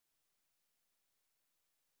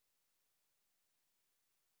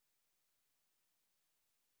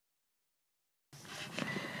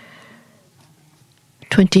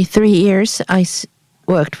23 years I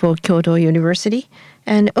worked for Kyoto University,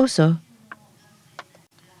 and also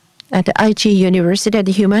at the Aichi University, at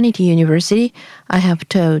the Humanities University, I have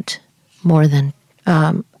taught more than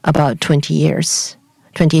about 20 years,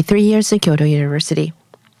 23 years at Kyoto University.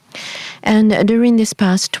 And during this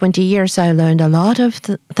past 20 years, I learned a lot of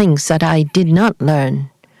things that I did not learn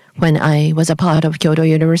when I was a part of Kyoto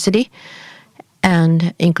University.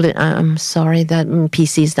 And I'm sorry that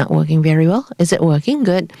PC is not working very well. Is it working?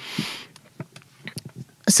 Good.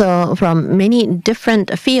 So from many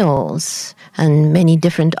different fields and many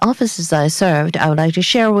different offices I served, I would like to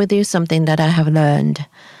share with you something that I have learned,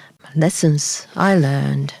 lessons I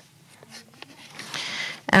learned.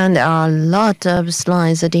 And there are a lot of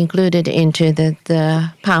slides that included into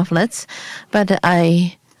the pamphlets, but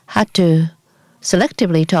I had to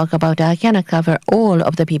selectively talk about it. I cannot cover all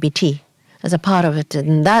of the PPT as a part of it,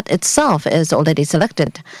 and that itself is already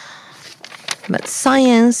selected. But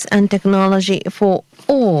science and technology for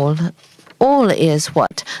all is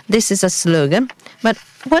what? This is a slogan, but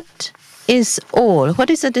what is all? What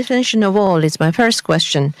is the definition of all is my first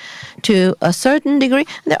question. To a certain degree,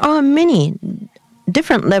 there are many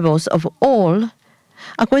different levels of all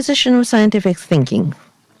acquisition of scientific thinking.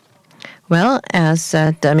 Well, as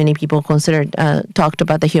many people talked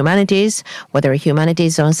about the humanities, whether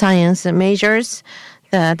humanities or science majors,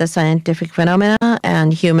 the scientific phenomena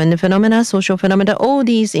and human phenomena, social phenomena, all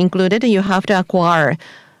these included, you have to acquire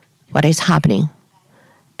what is happening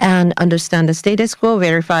and understand the status quo,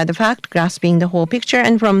 verify the fact, grasping the whole picture,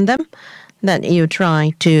 and from them, that you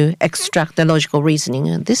try to extract the logical reasoning.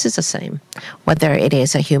 And this is the same, whether it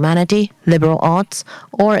is a humanity, liberal arts,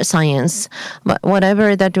 or science. But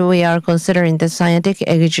whatever that we are considering the scientific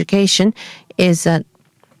education is that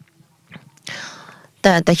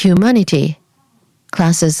the humanity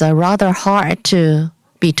classes are rather hard to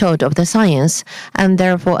be taught of the science. And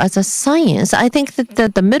therefore, as a science, I think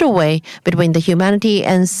that the middle way between the humanity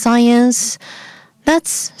and science,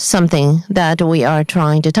 that's something that we are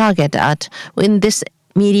trying to target at in this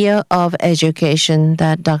media of education.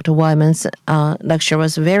 That Dr. Wyman's lecture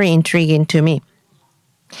was very intriguing to me.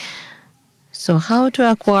 So how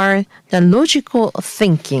to acquire the logical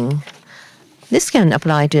thinking? This can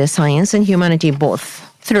apply to science and humanity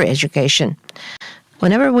both through education.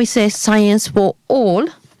 Whenever we say science for all,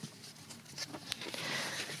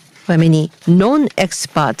 many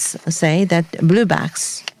non-experts say that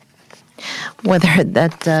bluebacks, whether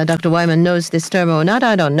that Dr. Wyman knows this term or not,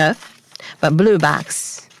 I don't know. But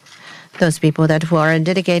bluebacks, those people who are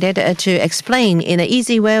dedicated to explain in an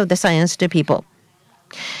easy way of the science to people.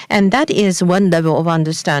 And that is one level of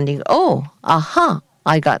understanding. Oh,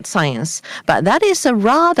 I got science. But that is a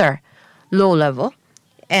rather low level.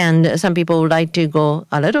 And some people would like to go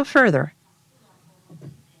a little further.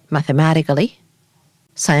 Mathematically,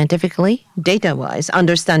 scientifically, data-wise,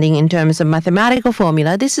 understanding in terms of mathematical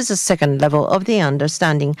formula, this is a second level of the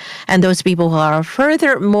understanding. And those people who are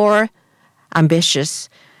further more ambitious,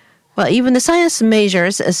 well, even the science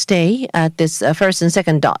majors stay at this first and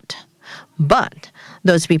second dot. But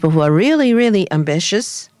those people who are really, really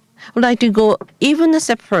ambitious would like to go even a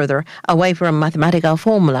step further away from mathematical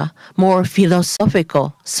formula, more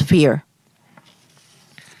philosophical sphere.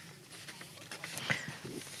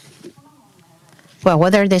 Well,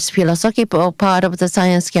 whether this philosophical part of the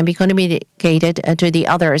science can be communicated to the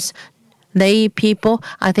others, lay people,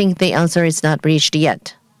 I think the answer is not reached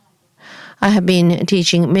yet. I have been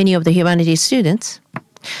teaching many of the humanities students,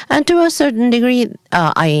 and to a certain degree,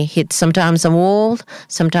 I hit sometimes a wall,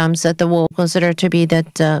 sometimes at the wall considered to be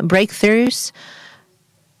that breakthroughs.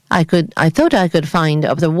 I thought I could find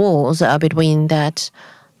of the walls between that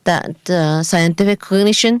scientific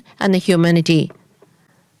cognition and the humanity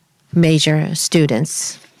major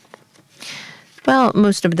students. Well,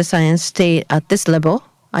 most of the science stay at this level.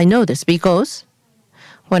 I know this because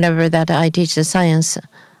whenever that I teach the science,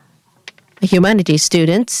 humanities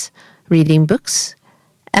students reading books,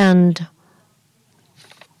 and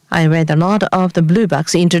I read a lot of the blue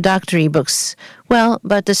books, introductory books. Well,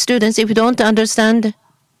 but the students, if you don't understand,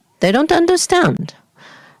 they don't understand.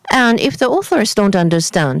 And if the authors don't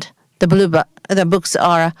understand, the books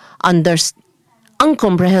are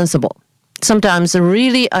incomprehensible. Sometimes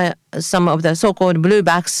really some of the so-called blue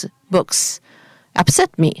books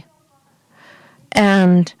upset me.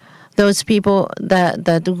 And those people that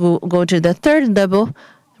go to the third level,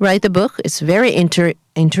 write the book, it's very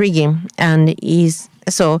intriguing. And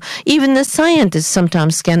so even the scientists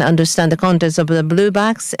sometimes can understand the contents of the blue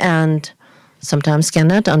books and sometimes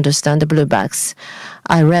cannot understand the blue books.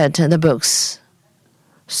 I read the books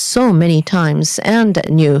so many times and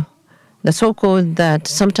knew the so-called that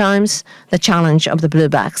sometimes the challenge of the blue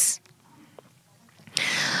backs.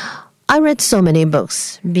 I read so many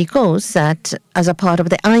books because that as a part of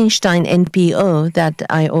the EINSTEIN NPO that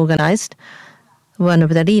I organized, one of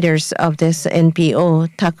the leaders of this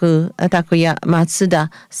NPO, Takuya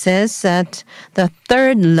Matsuda, says that the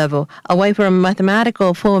third level, away from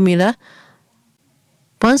mathematical formula,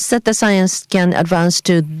 once that the science can advance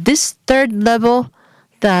to this third level,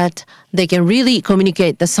 that they can really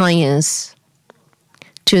communicate the science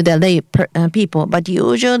to the lay people. But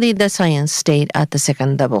usually the science stayed at the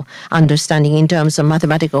second level, understanding in terms of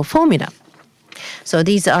mathematical formula. So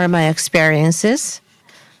these are my experiences.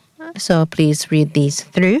 So please read these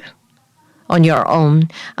through on your own.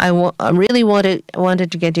 I really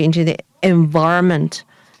wanted to get into the environment,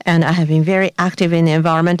 and I have been very active in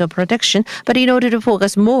environmental protection. But in order to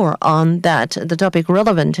focus more on that, the topic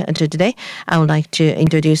relevant to today, I would like to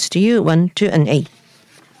introduce to you 1, 2, and 8.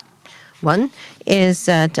 One is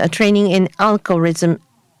that training in algorithm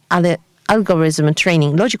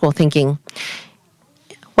training, logical thinking.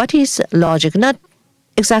 What is logic? Not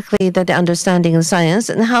exactly the understanding of science,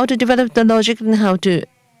 and how to develop the logic and how to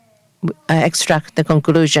extract the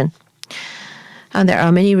conclusion. And there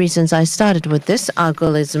are many reasons I started with this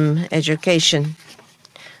algorithm education.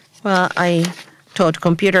 Well, I taught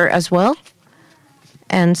computer as well,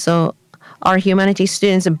 and so are humanities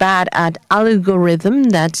students bad at algorithm?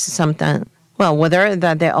 That's something. Well, whether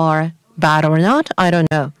that they are bad or not, I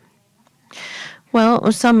don't know.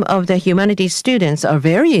 Well, some of the humanities students are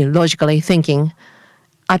very logically thinking,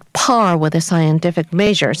 at par with the scientific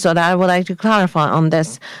measure. So that I would like to clarify on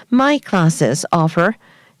this. My classes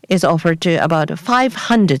is offered to about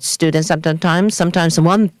 500 students at the time, sometimes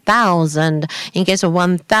 1,000. In case of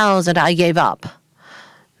 1,000, I gave up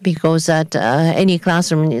because at any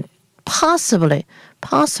classroom possibly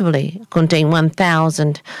contain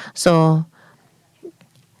 1,000. So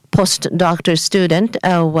postdoctoral student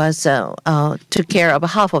took care of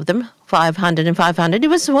half of them, 500 and 500. It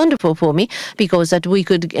was wonderful for me because that we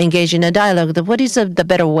could engage in a dialogue of what is the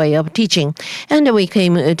better way of teaching. And we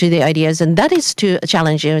came to the ideas, and that is to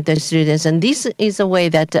challenge the students. And this is a way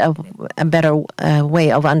that a better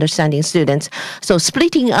way of understanding students. So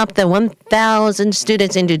splitting up the 1,000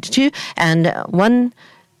 students into two, and one,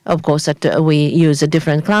 of course, that we use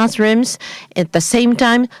different classrooms at the same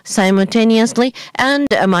time, simultaneously. And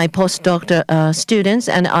my postdoctoral students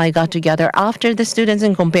and I got together after the students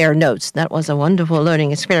and compare notes. That was a wonderful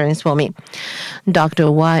learning experience for me. Dr.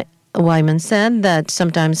 Wyman said that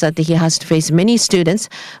sometimes that he has to face many students,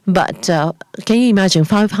 but can you imagine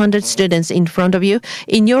 500 students in front of you?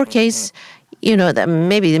 In your case, you know, that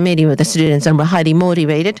maybe many of the students are highly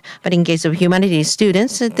motivated, but in case of humanities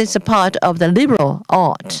students, it's a part of the liberal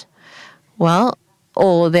art. Well,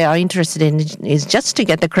 all they are interested in is just to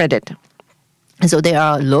get the credit. So they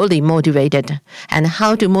are lowly motivated. And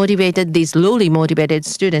how to motivate these lowly motivated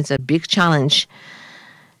students is a big challenge.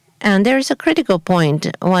 And there is a critical point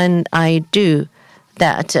when I do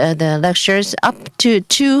that the lectures up to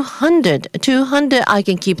 200, I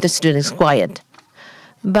can keep the students quiet.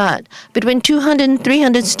 But between 200 and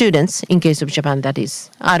 300 students, in case of Japan, that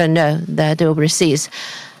is, I don't know, that overseas,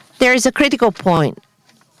 there is a critical point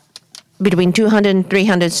between 200 and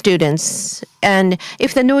 300 students. And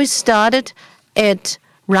if the noise started, it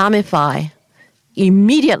ramifies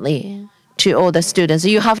immediately to all the students.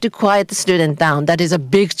 You have to quiet the student down. That is a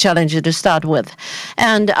big challenge to start with.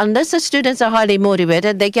 And unless the students are highly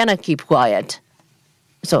motivated, they cannot keep quiet.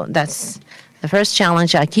 So that's the first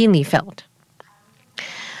challenge I keenly felt.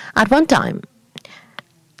 At one time,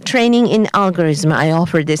 training in algorithm, I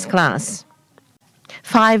offered this class.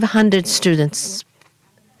 500 students,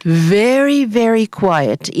 very, very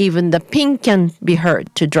quiet. Even the pin can be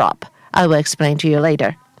heard to drop. I will explain to you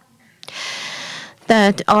later.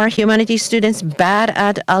 That are humanities students bad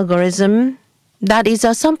at algorithm? That is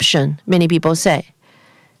assumption, many people say.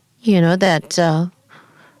 You know, that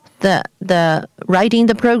the writing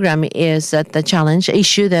the program is the challenge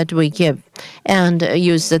issue that we give, and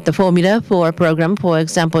use the formula for a program. For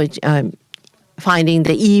example, finding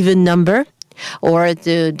the even number, or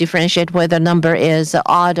to differentiate whether number is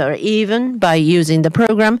odd or even by using the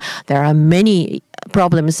program. There are many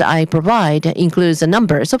problems I provide, includes the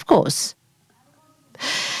numbers, of course.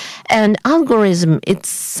 And algorithm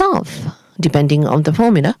itself, depending on the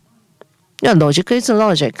formula, logic is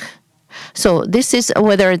logic. So this is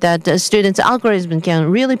whether that the student's algorithm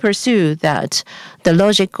can really pursue that, the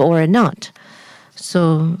logic or not.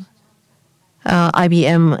 So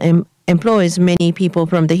IBM employs many people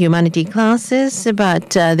from the humanity classes, but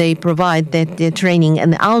they provide the training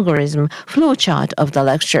and the algorithm flowchart of the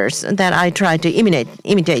lectures that I try to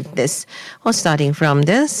imitate this. Well, starting from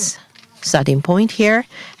this starting point here,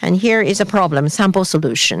 and here is a problem, sample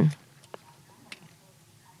solution.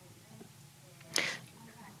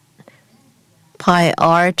 Pi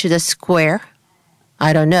r to the square.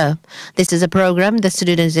 I don't know. This is a program. The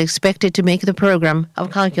student is expected to make the program of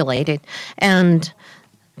calculated. And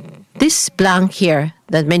this blank here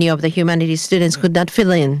that many of the humanities students could not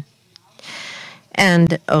fill in.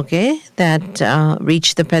 And okay, that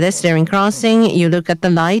reach the pedestrian crossing. You look at the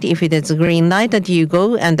light. If it is a green light, that you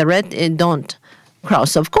go, and the red, don't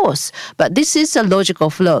cross, of course. But this is a logical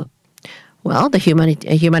flow. Well, the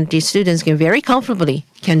humanities students can very comfortably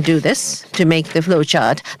do this to make the flow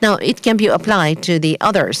chart. Now, it can be applied to the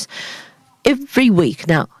others every week.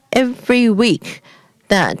 Now, every week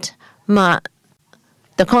that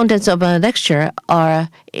the contents of a lecture are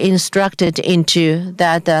instructed into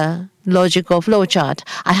that logical flow chart.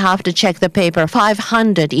 I have to check the paper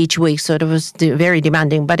 500 each week, so it was very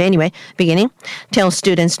demanding. But anyway, beginning, tell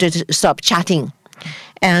students to stop chatting.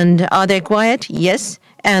 And are they quiet? Yes.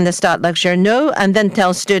 And start lecture, no, and then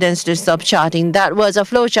tell students to stop chatting. That was a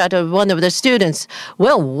flowchart of one of the students.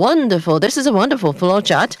 Well, wonderful. This is a wonderful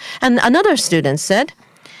flowchart. And another student said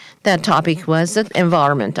that topic was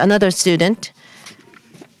environment. Another student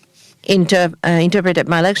interpreted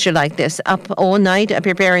my lecture like this: up all night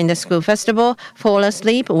preparing the school festival, fall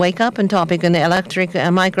asleep, wake up, and topic in the electric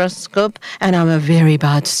microscope, and I'm a very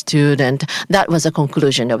bad student. That was a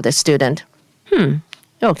conclusion of the student.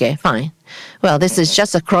 Okay, fine. Well, this is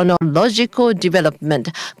just a chronological development.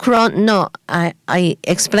 I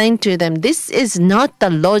explained to them, this is not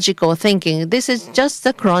the logical thinking. This is just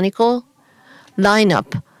the chronicle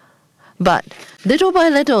lineup. But little by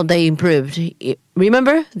little, they improved.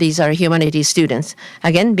 Remember, these are humanities students.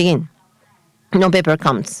 Again, begin. No paper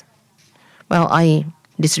comes. Well, I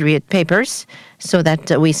distribute papers so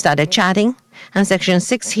that we started chatting. And section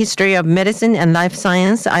 6, history of medicine and life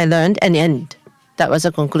science, I learned and end. That was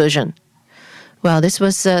a conclusion. Well, this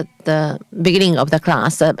was the beginning of the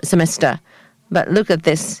class semester. But look at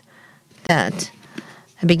this. That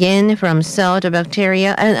began from cell to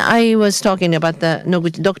bacteria. And I was talking about the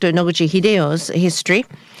Dr. Noguchi Hideo's history.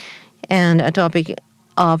 And a topic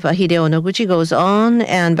of Hideo Noguchi goes on,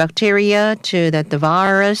 and bacteria to the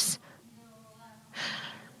virus.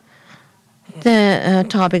 The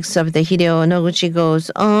topics of the Hideo Noguchi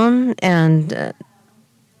goes on, and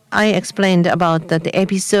I explained about the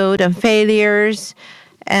episode and failures,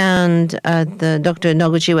 and the Dr.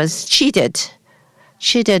 Noguchi was cheated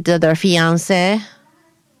their fiancé,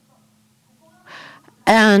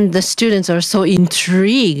 and the students are so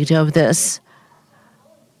intrigued of this.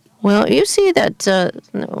 Well, you see that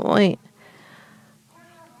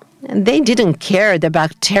they didn't care the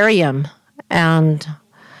bacterium, and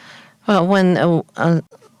when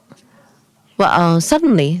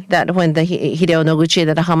suddenly that when the Hideo Noguchi,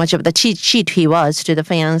 that how much of the cheat he was to the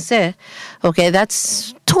fiancé, okay,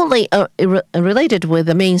 that's totally related with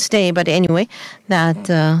the mainstay. But anyway, that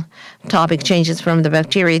topic changes from the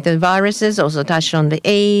bacteria to viruses, also touched on the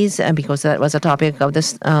AIDS, because that was a topic of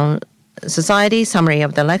this society, summary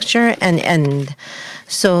of the lecture, and end.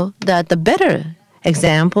 So that the better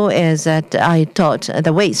example is that I taught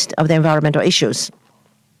the waste of the environmental issues.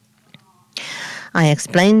 I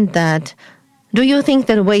explained that, do you think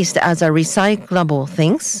that waste as a recyclable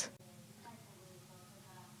things?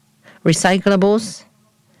 Recyclables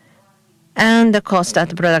and the cost at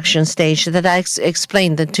the production stage, that I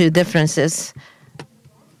explained the two differences.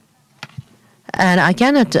 And I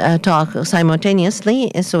cannot talk simultaneously,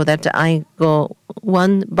 so that I go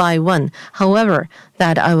one by one. However,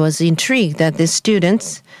 that I was intrigued that the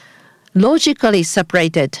students logically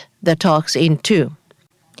separated the talks in two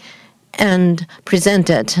and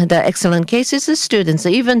presented the excellent cases. The students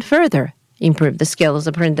even further improved the skills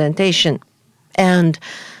of presentation. And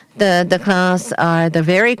the class are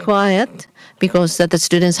very quiet, because the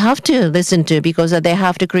students have to listen to, because they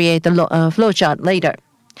have to create the flowchart later.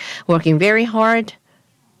 Working very hard,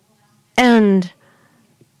 and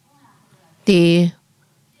the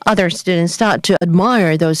other students start to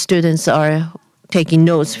admire those students are taking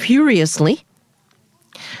notes furiously,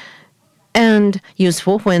 and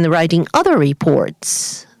useful when writing other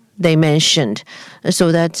reports, they mentioned,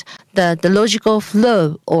 so that the logical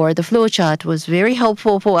flow or the flow chart was very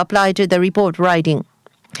helpful for applied to the report writing.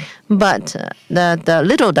 But the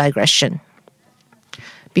little digression,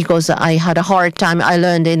 because I had a hard time. I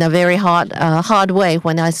learned in a very hard way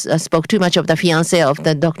when I spoke too much of the fiancé of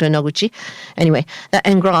the Dr. Noguchi. Anyway, that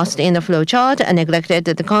engrossed in the flowchart and neglected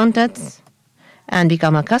the contents and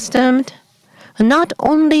become accustomed. Not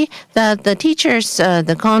only that the teachers,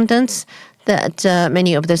 the contents, that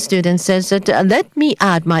many of the students says that let me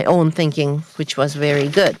add my own thinking, which was very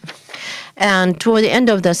good. And toward the end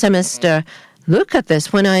of the semester, look at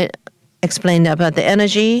this. When I explained about the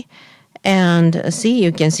energy, and see,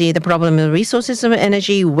 you can see the problem of resources of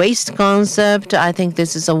energy, waste concept. I think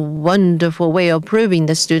this is a wonderful way of proving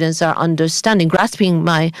the students are understanding, grasping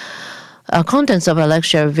my contents of a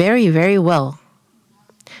lecture very, very well.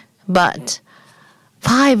 But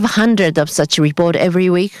 500 of such report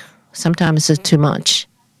every week, sometimes it's too much.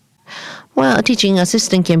 Well, a teaching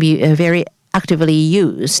assistant can be very actively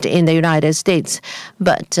used in the United States,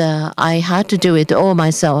 but I had to do it all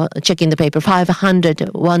myself, checking the paper, 500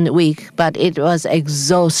 one week, but it was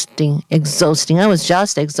exhausting. I was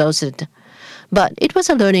just exhausted. But it was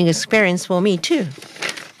a learning experience for me too.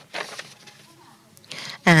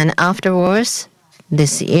 And afterwards,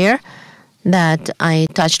 this year, that I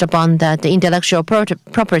touched upon that the intellectual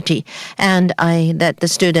property, and I let the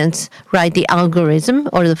students write the algorithm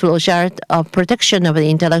or the flowchart of protection of the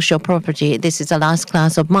intellectual property. This is the last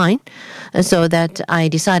class of mine, so that I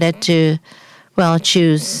decided to, well,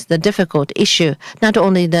 choose the difficult issue. Not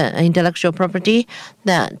only the intellectual property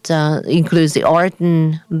that includes the art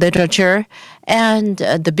and literature, and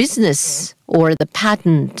the business or the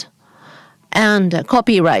patent and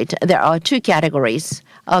copyright. There are two categories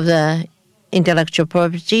of the intellectual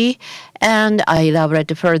property, and I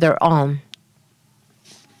elaborate further on.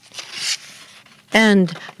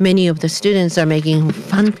 And many of the students are making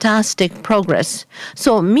fantastic progress.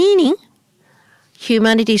 So meaning,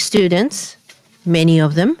 humanities students, many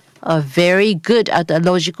of them are very good at the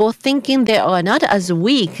logical thinking. They are not as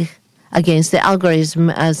weak against the algorithm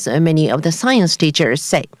as many of the science teachers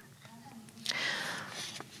say.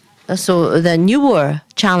 So the newer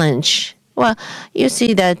challenge, well, you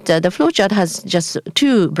see that the flowchart has just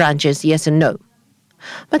two branches, yes and no.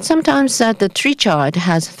 But sometimes the tree chart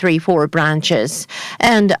has 3-4 branches,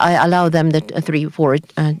 and I allow them the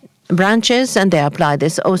 3-4 branches, and they apply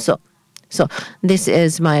this also. So this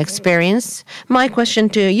is my experience. My question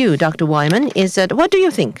to you, Dr. Wyman, is that what do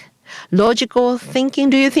you think? Logical thinking,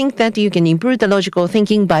 do you think that you can improve the logical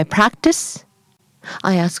thinking by practice?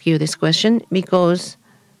 I ask you this question because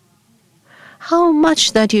how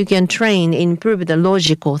much that you can train, improve the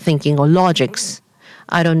logical thinking or logics,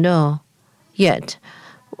 I don't know yet.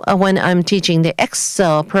 When I'm teaching the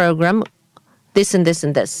Excel program, this and this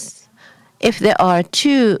and this. If there are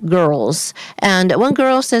two girls, and one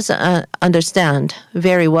girl says, understand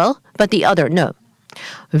very well, but the other, no.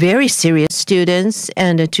 Very serious students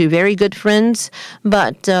and two very good friends,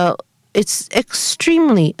 but it's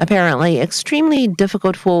apparently extremely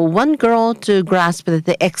difficult for one girl to grasp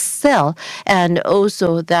the Excel and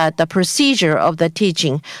also that the procedure of the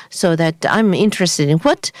teaching, so that I'm interested in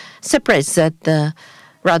what separates the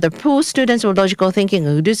rather poor students of logical thinking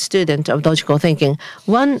and good student of logical thinking.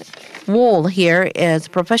 One wall here is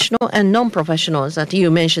professional and non-professionals that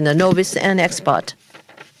you mentioned, the novice and expert.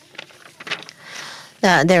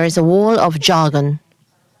 There is a wall of jargon.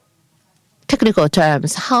 Technical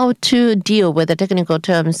terms, how to deal with the technical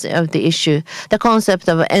terms of the issue. The concept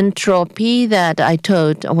of entropy that I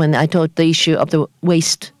taught when I taught the issue of the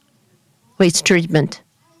waste treatment.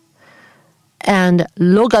 And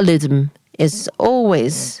logarithm is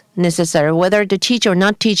always necessary. Whether to teach or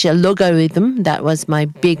not teach a logarithm, that was my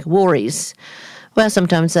big worries. Well,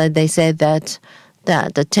 sometimes they say that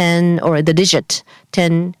the 10 or the digit,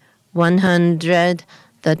 10, 100,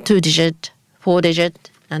 the 2-digit, 4-digit,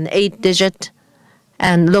 and 8-digit,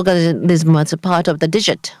 and logarithm was a part of the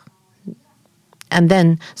digit. And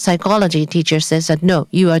then psychology teacher says that, no,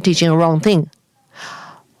 you are teaching a wrong thing.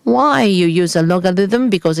 Why you use a logarithm?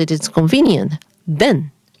 Because it is convenient. Then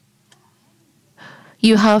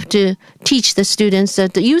you have to teach the students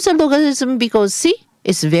that use a logarithm because, see,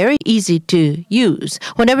 it's very easy to use.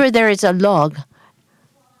 Whenever there is a log,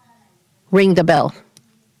 ring the bell.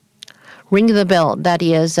 Ring the bell, that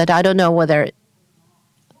is, that I don't know whether,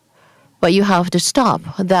 but you have to stop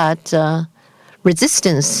that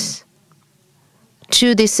resistance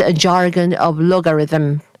to this jargon of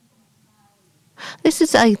logarithm. This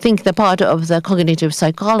is, I think, the part of the cognitive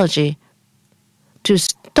psychology, to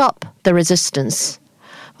stop the resistance.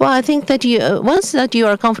 Well, I think that once that you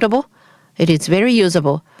are comfortable, it is very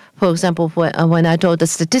usable. For example, when I taught the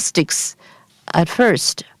statistics at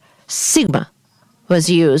first, sigma was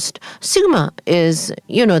used. Sigma is,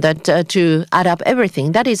 that to add up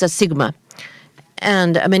everything, that is a sigma.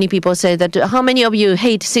 And many people say that, how many of you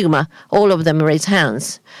hate sigma? All of them raise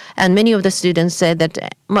hands. And many of the students said that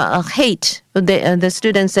hate, the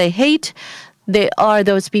students say hate, they are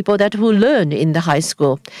those people that who learned in the high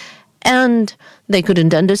school. And they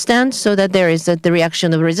couldn't understand, so that there is the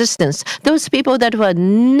reaction of resistance. Those people that were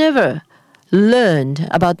never learned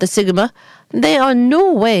about the sigma, there are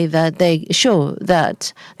no way that they show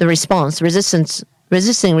that the response,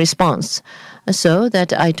 resisting response. So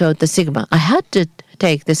that I taught the sigma. I had to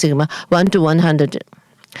take the sigma 1 to 100.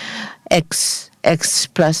 X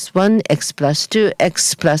plus 1, X plus 2,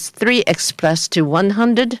 X plus 3, X plus to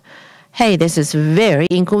 100. Hey, this is very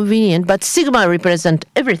inconvenient, but sigma represents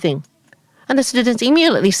everything. And the student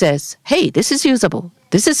immediately says, hey, this is usable.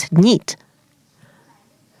 This is neat.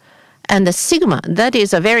 And the sigma, that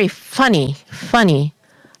is a very funny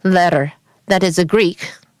letter. That is a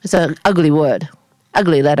Greek. It's an ugly word,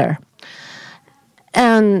 ugly letter.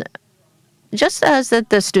 And just as that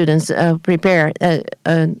the students prepare,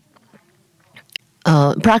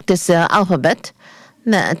 practice alphabet,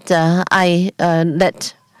 that I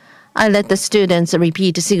let the students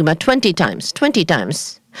repeat sigma 20 times. 20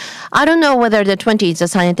 times. I don't know whether the 20 is a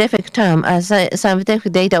scientific term,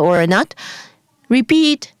 scientific data or not.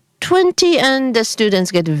 Repeat 20, and the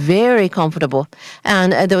students get very comfortable.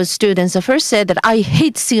 And those students first said that I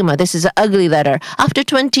hate sigma. This is an ugly letter. After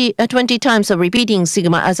 20 times of repeating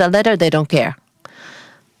sigma as a letter, they don't care.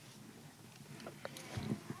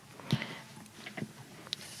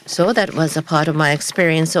 So that was a part of my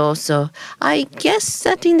experience also. I guess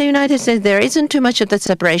that in the United States, there isn't too much of the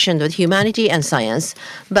separation with humanity and science.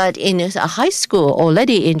 But in a high school,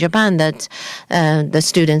 already in Japan, that the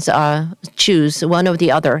students choose one or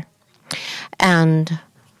the other. And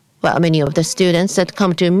well, many of the students that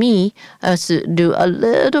come to me do a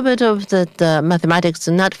little bit of the mathematics,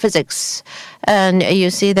 not physics. And you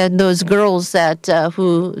see that those girls that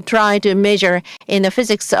who try to measure in the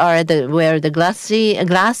physics are wear the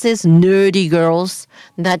glasses, nerdy girls.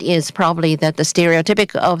 That is probably that the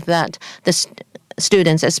stereotypic of that the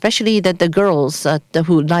students, especially that the girls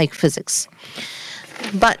who like physics.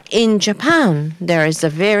 But in Japan, there is a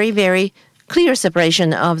very, very clear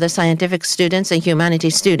separation of the scientific students and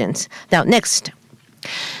humanities students. Now, next,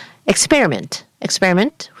 experiment.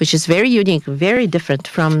 Experiment, which is very unique, very different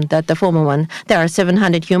from the former one. There are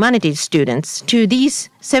 700 humanities students. To these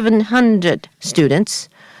 700 students,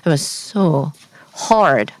 it was so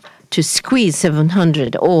hard to squeeze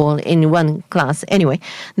 700 all in one class. Anyway,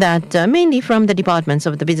 that mainly from the departments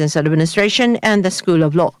of the business administration and the School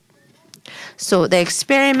of Law. So the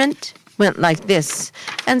experiment went like this.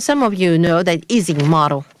 And some of you know that Ising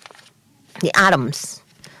model, the atoms.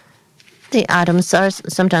 The atoms are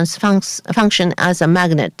sometimes function as a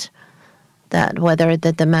magnet, that whether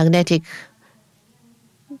the magnetic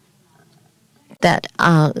that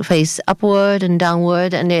face upward and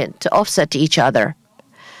downward, and it offset each other.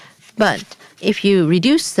 But if you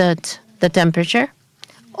reduce the temperature,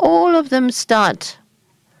 all of them start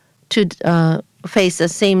to face the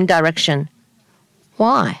same direction.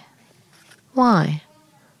 Why? Why?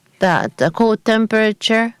 That the cold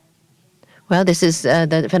temperature, well, this is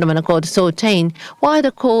the phenomenon called sauteing. Why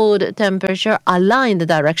the cold temperature align the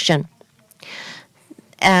direction?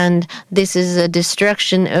 And this is a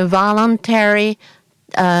destruction, a voluntary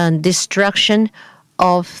destruction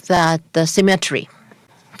of the symmetry.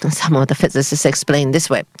 Some of the physicists explain this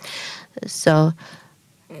way. So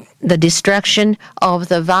the destruction of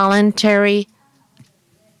the voluntary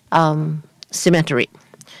symmetry.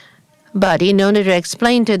 But in order to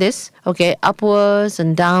explain to this, okay, upwards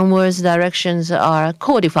and downwards directions are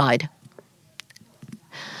codified.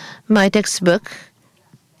 My textbook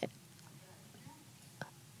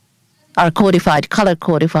are codified, color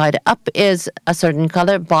codified. Up is a certain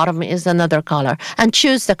color, bottom is another color. And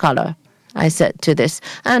choose the color, I said to this.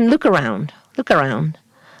 And look around, look around.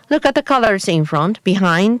 Look at the colors in front,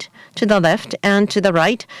 behind, to the left, and to the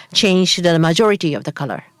right. Change the majority of the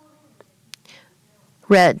color.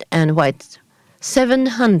 Red and white,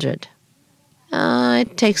 700.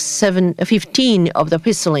 It takes 15 of the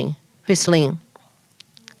whistling.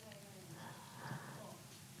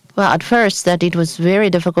 Well, at first, that it was very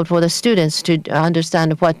difficult for the students to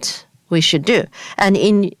understand what we should do. And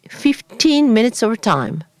in 15 minutes of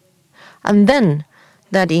time, and then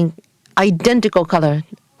that in identical color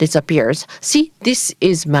disappears. See, this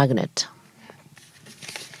is magnet.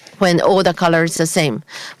 When all the colors are the same.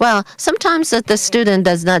 Well, sometimes the student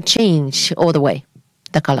does not change all the way,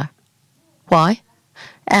 the color. Why?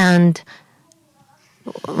 And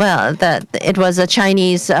well, that it was a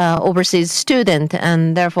Chinese overseas student,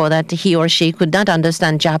 and therefore that he or she could not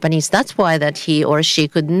understand Japanese. That's why that he or she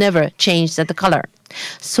could never change the color.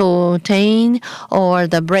 So stain or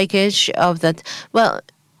the breakage of that, well,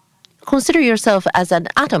 consider yourself as an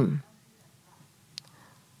atom.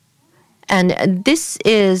 And this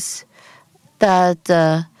is that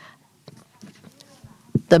the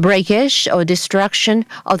breakage or destruction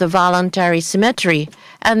of the voluntary symmetry.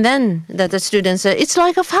 And then the students say, it's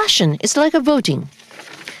like a fashion, it's like a voting.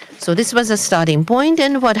 So this was a starting point,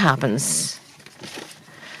 and what happens?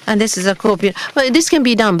 And this is a computer. Well, this can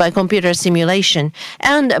be done by computer simulation,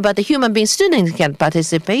 but the human being students can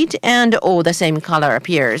participate, and all the same color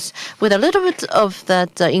appears with a little bit of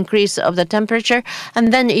that increase of the temperature,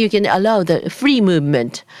 and then you can allow the free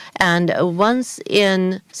movement. And once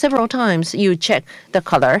in several times, you check the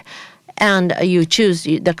color, and you choose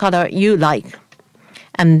the color you like,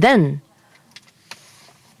 and then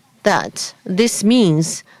this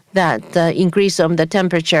means that the increase of the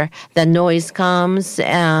temperature, the noise comes,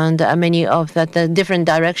 and many of the different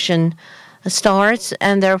direction starts,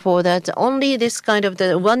 and therefore that only this kind of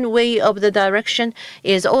the one way of the direction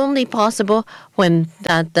is only possible when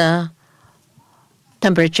that the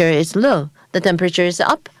temperature is low, the temperature is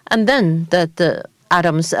up, and then that the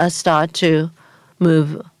atoms start to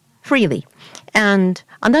move freely. And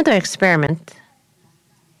another experiment.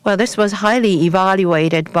 Well, this was highly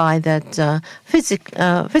evaluated by that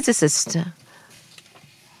physicist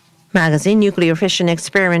magazine, Nuclear Fission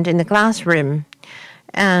Experiment in the Classroom.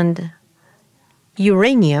 And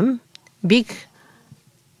uranium, big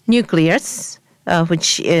nucleus,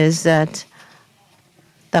 which is that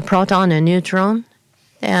the proton and neutron,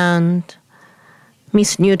 and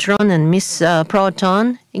Miss Neutron and Miss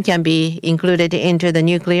Proton can be included into the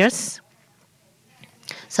nucleus.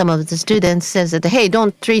 Some of the students says that, hey,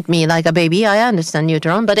 don't treat me like a baby. I understand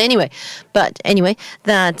neutron, but anyway, that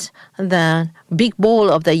the big ball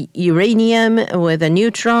of the uranium with a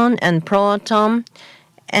neutron and proton,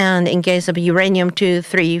 and in case of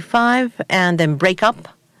uranium-235, and then break up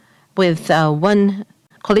with one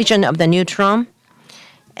collision of the neutron,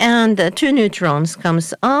 and two neutrons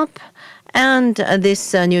comes up, and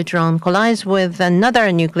this neutron collides with another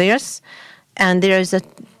nucleus, and there is a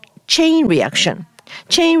chain reaction.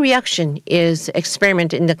 Chain reaction is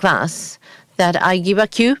experiment in the class that I give a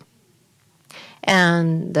cue,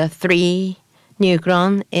 and the three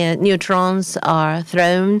neutrons are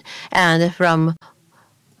thrown, and from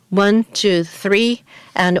 1 to 3,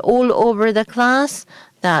 and all over the class,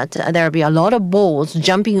 that there will be a lot of balls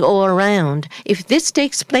jumping all around. If this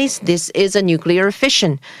takes place, this is a nuclear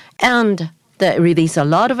fission, and the release a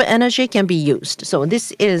lot of energy can be used. So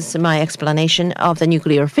this is my explanation of the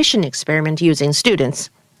nuclear fission experiment using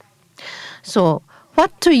students. So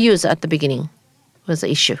what to use at the beginning was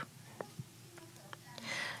the issue.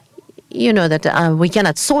 You know that we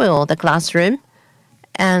cannot soil the classroom,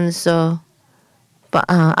 and so but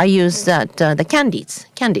I use that the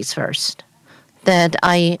candies first. That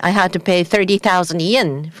I had to pay 30,000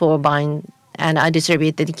 yen for buying, and I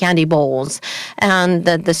distributed the candy balls, and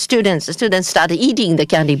the students started eating the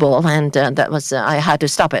candy ball, and that was I had to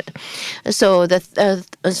stop it. So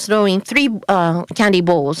throwing 3 candy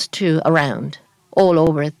balls around all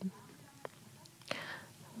over.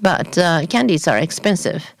 But candies are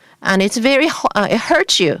expensive, and it's very it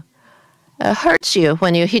hurts you. Hurts you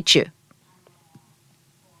when you hit you.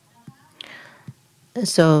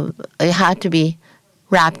 So it had to be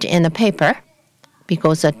wrapped in a paper,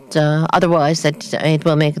 because otherwise it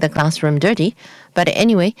will make the classroom dirty. But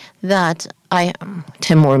anyway, that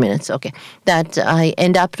 10 more minutes, okay. That I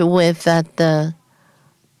end up with that the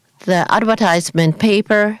advertisement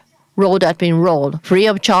paper rolled up in roll, free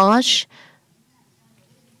of charge.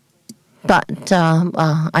 But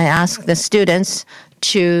I asked the students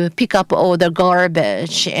to pick up all the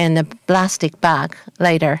garbage in a plastic bag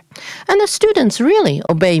later. And the students really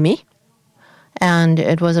obey me. And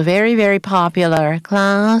it was a very, very popular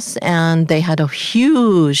class, and they had a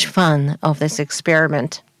huge fun of this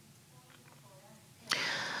experiment.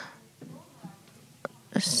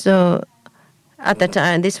 So at the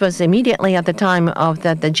time, this was immediately at the time of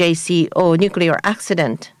the JCO nuclear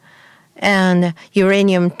accident. And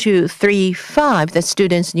uranium-235, the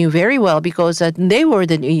students knew very well, because they were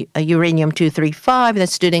the uranium-235. The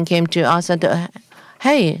student came to us and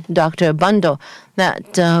hey, Dr. Bando,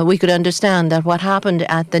 that we could understand that what happened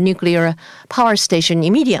at the nuclear power station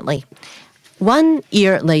immediately. 1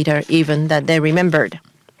 year later, even, that they remembered.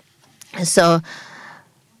 So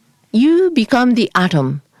you become the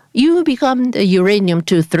atom. You become the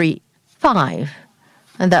uranium-235.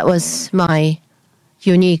 And that was my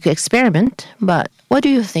unique experiment, but what do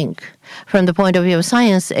you think? From the point of view of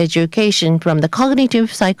science education, from the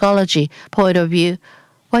cognitive psychology point of view,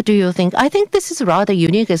 what do you think? I think this is a rather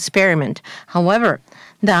unique experiment. However,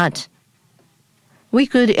 that we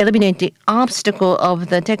could eliminate the obstacle of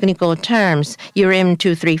the technical terms,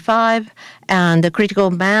 uranium-235, and the critical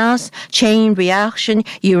mass, chain reaction,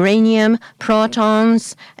 uranium,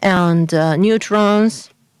 protons, and neutrons.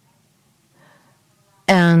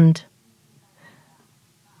 And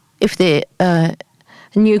if the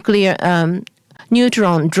nuclear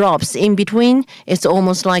neutron drops in between, it's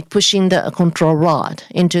almost like pushing the control rod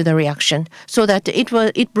into the reaction, so that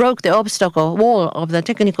it broke the obstacle wall of the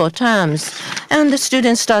technical terms. And the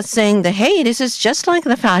students start saying that, hey, this is just like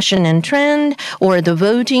the fashion and trend or the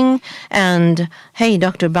voting. And hey,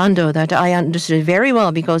 Dr. Bando, that I understood very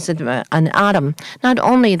well because it's an atom. Not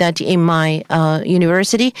only that in my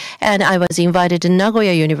university, and I was invited to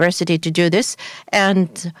Nagoya University to do this,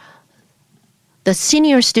 and the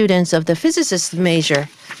senior students of the physicist major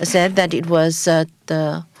said that it was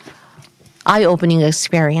the eye-opening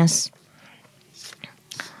experience.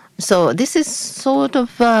 So this is sort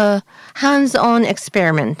of a hands-on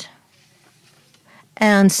experiment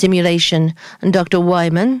and simulation. And Dr.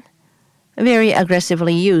 Wyman very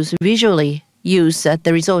aggressively visually use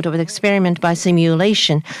the result of the experiment by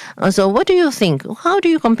simulation. So what do you think? How do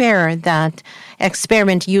you compare that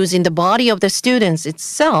experiment using the body of the students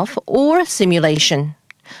itself or simulation?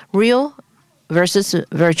 Real versus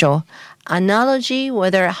virtual. Analogy,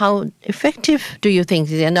 how effective do you think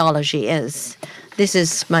the analogy is? This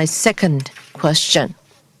is my second question.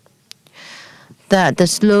 That the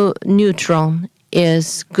slow neutron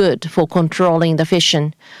is good for controlling the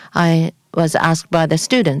fission. I was asked by the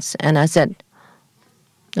students, and I said,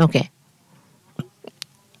 okay,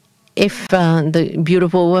 if the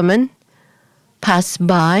beautiful woman pass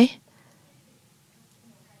by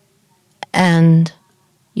and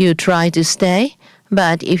you try to stay,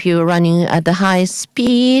 but if you're running at the high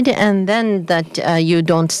speed and then that you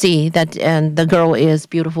don't see that the girl is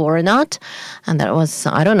beautiful or not, and that was,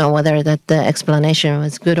 I don't know whether that the explanation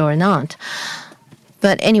was good or not.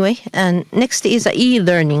 But anyway, and next is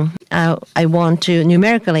e-learning. I want to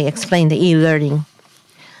numerically explain the e-learning.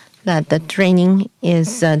 That the training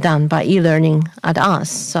is done by e-learning at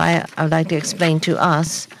us. So I would like to explain to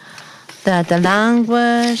us that the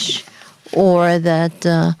language or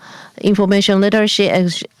that information literacy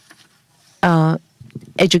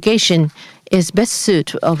education is best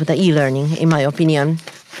suit of the e-learning, in my opinion.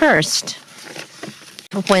 First,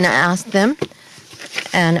 when I asked them,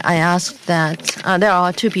 and I asked that there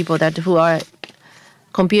are two people who are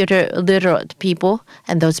computer literate people,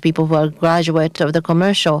 and those people who are graduate of the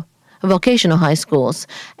vocational high schools,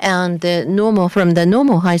 and from the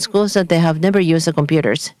normal high schools that they have never used the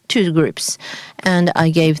computers, two groups. And I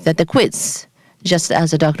gave that the quiz, just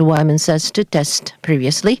as Dr. Wyman says, to test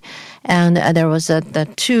previously. And there was the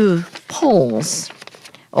two polls,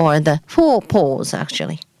 or the 4 polls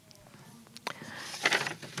actually.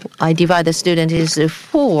 I divide the student into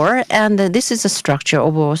 4, and this is a structure,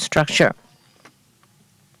 overall structure.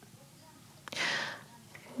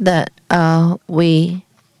 That we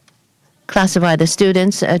classify the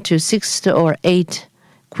students to 6 or 8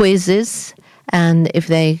 quizzes, and if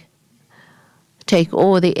they take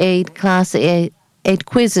all the 8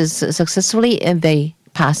 quizzes successfully, and they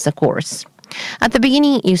pass the course. At the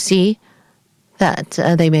beginning, you see that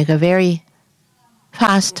they make a very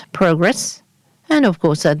fast progress, and of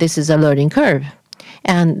course, this is a learning curve,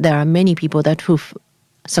 and there are many people who've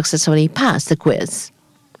successfully passed the quiz.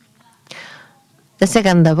 The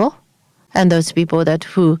second level, and those people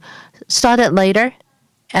who started later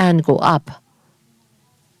and go up.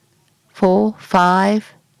 4,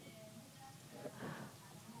 5.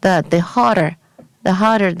 That the harder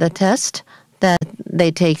the test that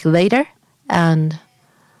they take later and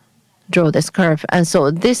draw this curve. And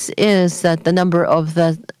so this is the number of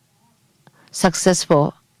the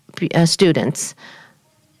successful students.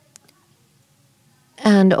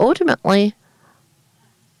 And ultimately,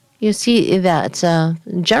 you see that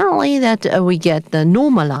generally that we get the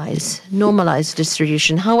normalized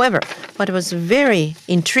distribution. However, what was very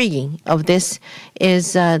intriguing of this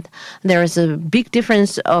is that there is a big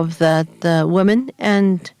difference of the women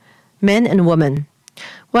and men and women.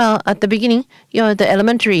 Well, at the beginning, the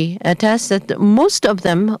elementary tests, that most of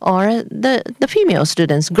them are the female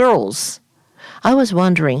students, girls. I was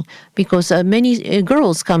wondering because many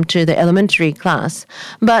girls come to the elementary class,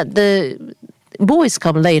 but the boys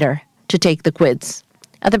come later to take the quiz.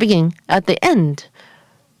 At the beginning, at the end,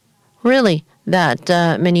 really, that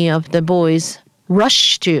many of the boys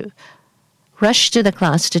rush to rush to the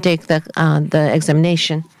class to take the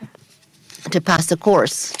examination to pass the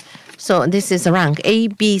course. So this is a rank A,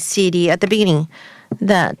 B, C, D at the beginning.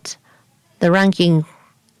 That the ranking,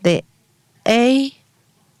 the A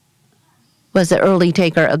was the early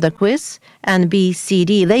taker of the quiz, and B, C,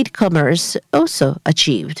 D latecomers also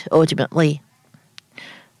achieved ultimately.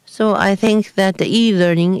 So I think that the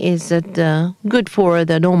e-learning is good for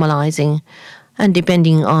the normalizing, and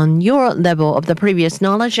depending on your level of the previous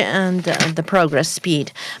knowledge and the progress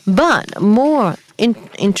speed. But more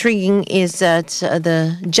intriguing is that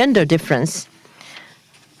the gender difference.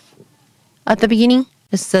 At the beginning,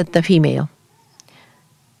 it's that the female.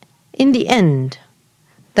 In the end,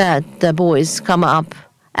 that the boys come up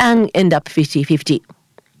and end up 50-50.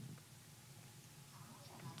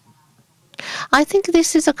 I think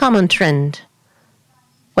this is a common trend.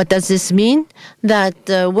 What does this mean? That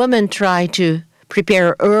women try to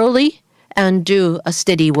prepare early and do a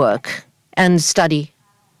steady work and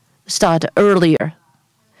start earlier.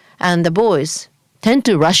 And the boys tend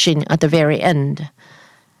to rush in at the very end.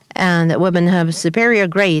 And women have superior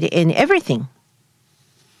grade in everything.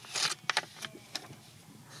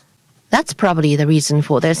 That's probably the reason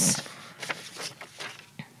for this.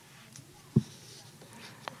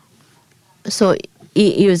 So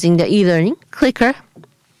using the e-learning clicker,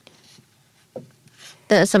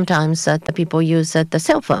 sometimes the people use the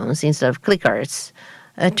cell phones instead of clickers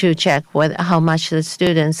to check how much the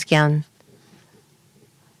students can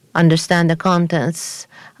understand the contents.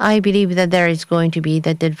 I believe that there is going to be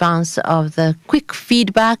the advance of the quick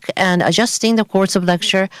feedback and adjusting the course of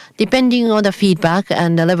lecture depending on the feedback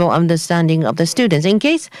and the level of understanding of the students. In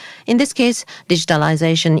this case,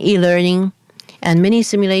 digitalization, e-learning, and many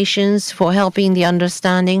simulations for helping the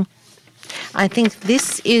understanding. I think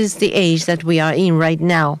this is the age that we are in right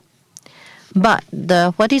now. But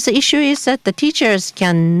what is the issue is that the teachers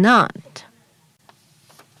cannot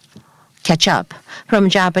catch up from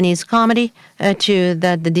Japanese comedy to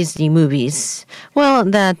the Disney movies. Well,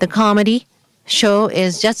 the comedy show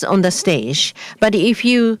is just on the stage. But if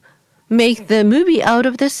you make the movie out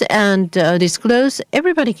of this and disclose,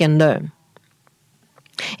 everybody can learn.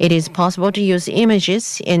 It is possible to use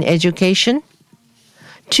images in education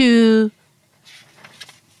to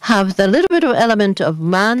have the little bit of element of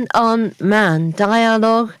man-on-man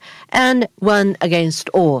dialogue and one against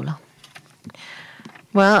all.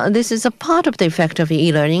 Well, this is a part of the effect of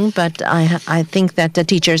e-learning, but I think that the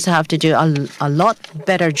teachers have to do a lot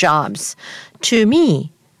better jobs. To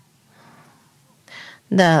me,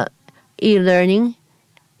 the e-learning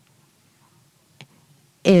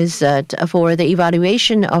is for the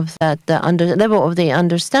evaluation of the level of the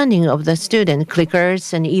understanding of the student,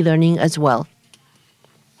 clickers and e-learning as well.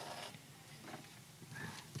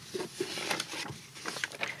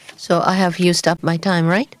 So I have used up my time,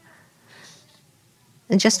 right?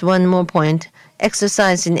 And just one more point,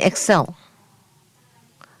 exercise in Excel.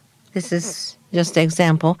 This is just an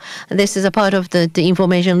example. This is a part of the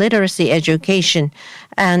information literacy education.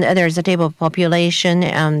 And there's a table of population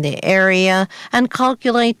and the area and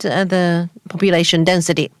calculate the population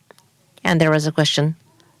density. And there was a question.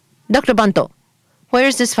 Dr. Bando, where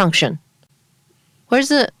is this function? Where's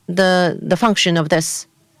the function of this?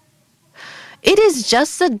 It is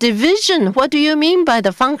just a division. What do you mean by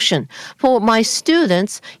the function? For my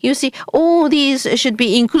students, you see, all these should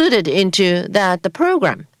be included into the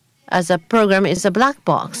program, as a program is a black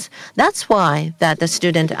box. That's why that the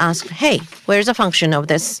student asked, hey, where's the function of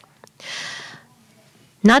this?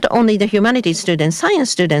 Not only the humanities students,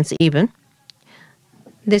 science students even.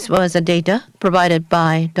 This was a data provided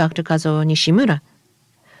by Dr. Kazuo Nishimura.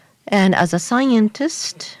 And as a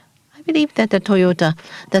scientist, I believe that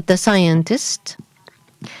the scientist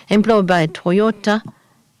employed by Toyota,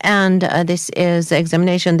 and this is the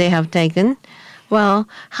examination they have taken. Well,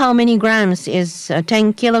 how many grams is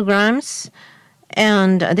 10 kilograms?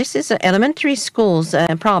 And this is elementary school's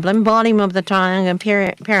problem. Volume of the triangle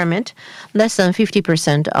pyramid, less than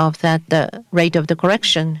 50% of that the rate of the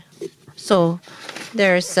correction. So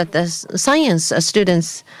there's the science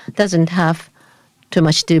students doesn't have too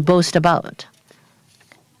much to boast about,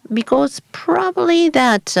 because probably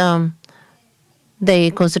that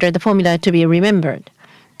they consider the formula to be remembered.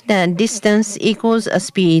 That distance equals a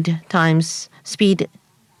speed times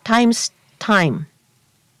time.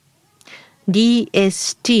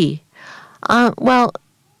 DST. Well,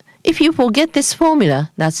 if you forget this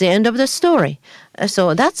formula, that's the end of the story.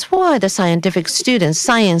 So that's why the scientific students,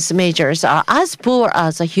 science majors, are as poor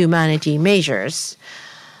as the humanity majors.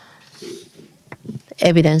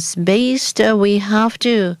 Evidence-based, we have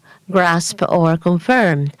to grasp or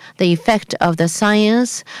confirm the effect of the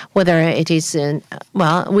science, whether it is,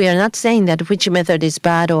 well, we are not saying that which method is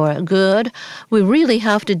bad or good. We really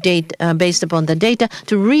have to date based upon the data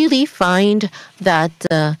to really find that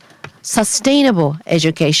sustainable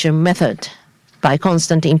education method by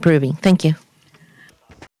constantly improving. Thank you.